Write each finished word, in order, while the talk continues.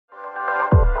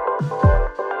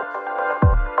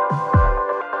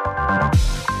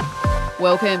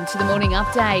Welcome to the Morning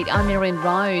Update. I'm Erin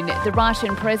Roan. The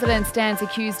Russian president stands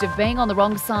accused of being on the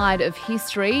wrong side of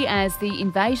history as the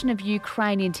invasion of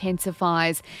Ukraine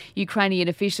intensifies. Ukrainian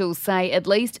officials say at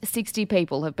least 60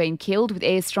 people have been killed with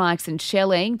airstrikes and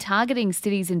shelling, targeting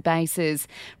cities and bases.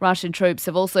 Russian troops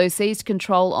have also seized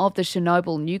control of the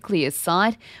Chernobyl nuclear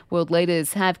site. World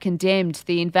leaders have condemned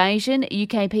the invasion.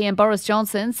 UK PM Boris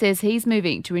Johnson says he's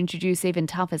moving to introduce even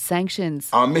tougher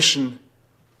sanctions. Our mission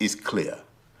is clear.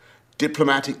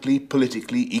 Diplomatically,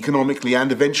 politically, economically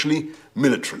and eventually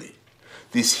militarily.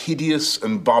 This hideous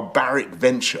and barbaric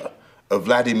venture of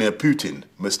Vladimir Putin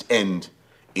must end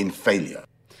in failure.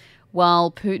 While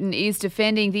Putin is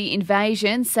defending the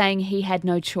invasion, saying he had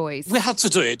no choice. We had to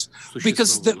do it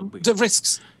because the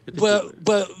risks were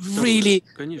really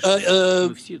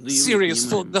serious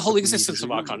for the whole existence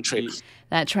of our country.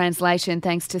 That translation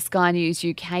thanks to Sky News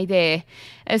UK there.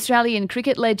 Australian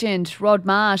cricket legend Rod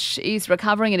Marsh is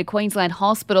recovering in a Queensland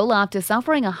hospital after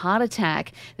suffering a heart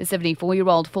attack. The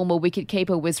 74-year-old former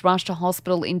wicketkeeper was rushed to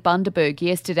hospital in Bundaberg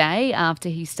yesterday after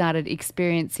he started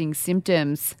experiencing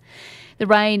symptoms. The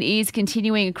rain is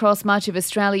continuing across much of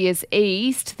Australia's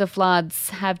east. The floods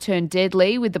have turned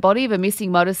deadly with the body of a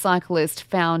missing motorcyclist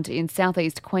found in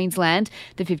southeast Queensland.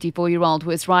 The 54-year-old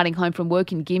was riding home from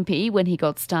work in Gympie when he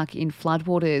got stuck in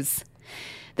floodwaters.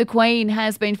 The Queen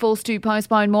has been forced to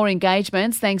postpone more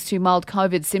engagements thanks to mild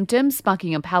COVID symptoms.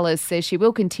 Buckingham Palace says she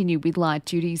will continue with light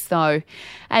duties though.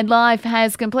 And life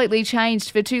has completely changed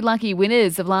for two lucky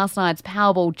winners of last night's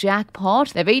Powerball jackpot.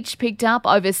 They've each picked up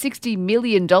over $60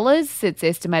 million. It's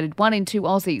estimated 1 in 2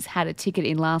 Aussies had a ticket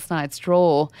in last night's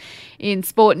draw. In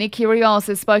sport, Nick Kyrgios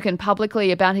has spoken publicly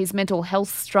about his mental health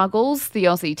struggles. The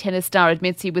Aussie tennis star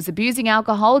admits he was abusing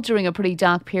alcohol during a pretty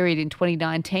dark period in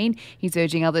 2019. He's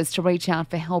urging others to reach out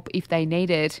for help if they need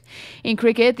it. In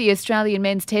cricket, the Australian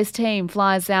men's test team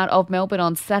flies out of Melbourne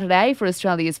on Saturday for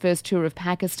Australia's first tour of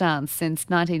Pakistan since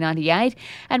 1998,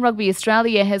 and Rugby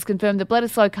Australia has confirmed the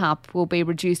Bledisloe Cup will be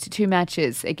reduced to 2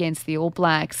 matches against the All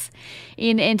Blacks.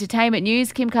 In entertainment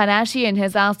news, Kim Kardashian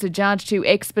has asked a judge to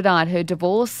expedite her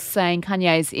divorce, saying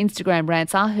Kanye's Instagram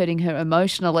rants are hurting her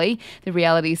emotionally. The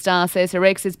reality star says her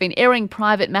ex has been airing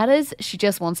private matters. She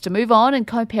just wants to move on and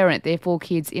co-parent their 4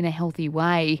 kids in a healthy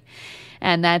way.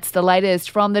 And that's the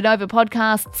latest from the Nova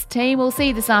Podcasts team. We'll see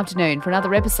you this afternoon for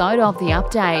another episode of The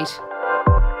Update.